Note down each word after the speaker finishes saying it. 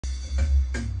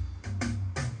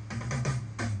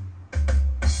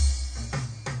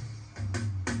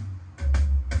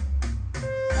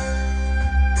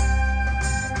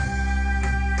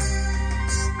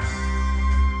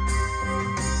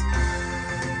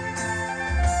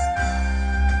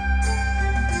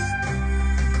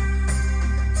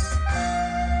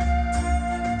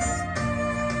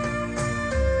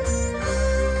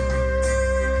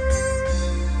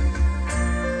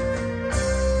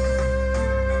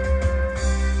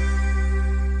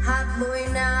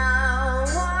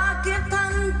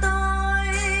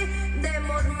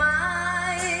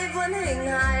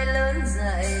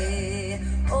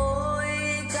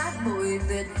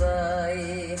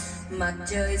mặt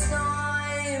trời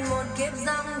soi một kiếp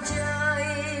dòng chơi,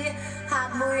 hạt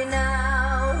bụi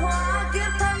nào hóa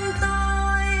kiếp thân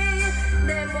tôi,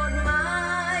 để một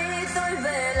mai tôi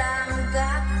về làm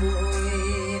cát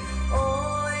bụi.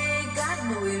 Ôi cát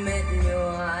bụi mệt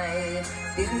nhoài,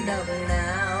 tiếng động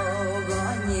nào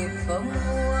gõ nhịp không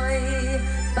nguôi.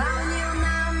 Bao nhiêu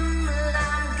năm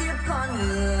làm kiếp con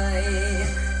người,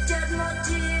 chợt một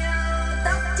chiều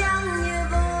tóc trắng như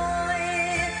vôi,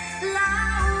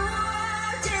 lá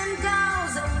úa trên cao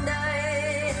rụng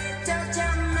đầy, cho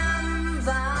trăm năm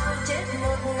vào chết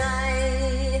một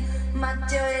ngày. Mặt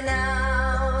trời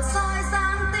nào soi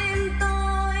sáng tim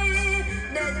tôi,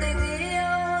 để tình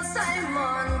yêu say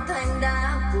mòn thành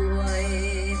đá cuội.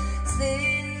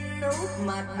 Xin úp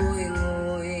mặt bụi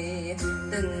ngùi,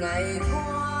 từng ngày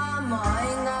qua mọi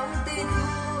ngóng tin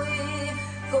vui.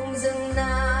 Cùng rừng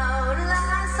nào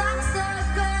lá sắc sơ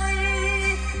cây,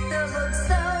 từ vực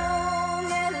sâu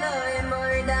nghe lời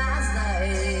mời đã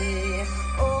dậy.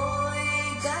 Ôi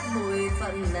cát bụi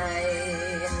phận này,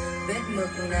 vết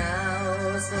mực nào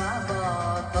xóa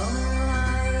bỏ không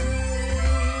hay.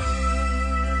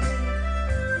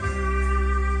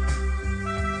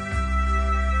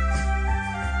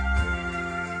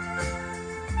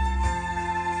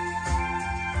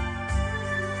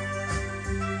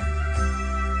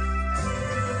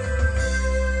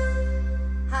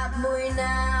 Hạt bụi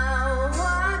nào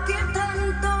hóa kiếp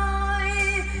thân tôi,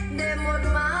 để một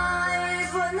mai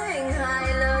vươn hình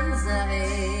hài lớn dậy.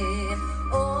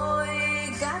 Ôi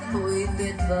cát bụi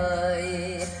tuyệt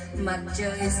vời, mặt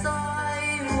trời soi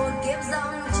một kiếp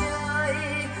dòng chơi.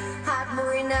 Hạt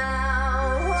bụi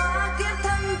nào hóa kiếp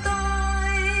thân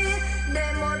tôi,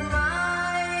 để một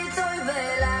mai tôi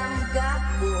về làm cát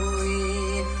bụi.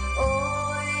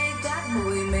 Ôi cát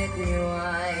bụi mệt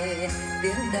nhoài,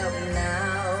 tiếng động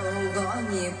nào gõ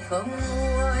nhịp không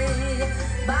nguôi.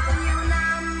 Bao nhiêu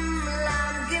năm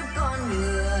làm kiếp con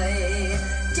người,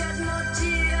 chợt một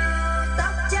chiều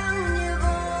tóc trắng như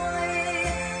vôi,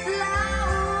 lá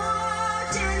úa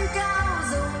trên cao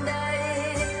rụng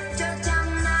đầy, cho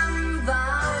trăm năm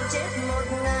vào chết một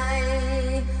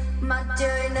ngày. Mặt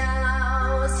trời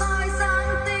nào soi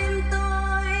sáng tim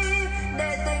tôi,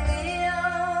 để tình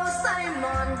yêu say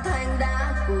mòn thành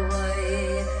đá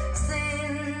cuội.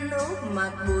 Xin úp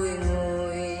mặt bụi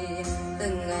ngùi,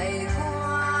 từng ngày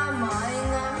qua mọi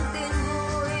ngắm tin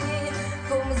vui.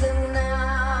 Cùng rừng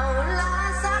nào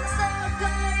lá sắc sơ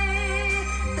cây,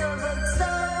 từ vực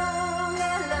sâu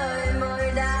nghe lời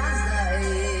mời đã dậy.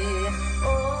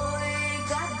 Ôi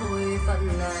cát bụi phận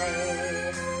này,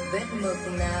 vết mực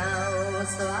nào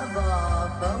xóa bỏ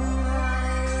không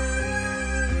hay.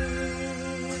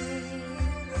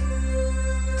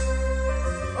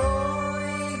 Ôi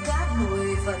cát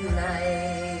bụi phận này,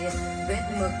 vết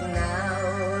mực nào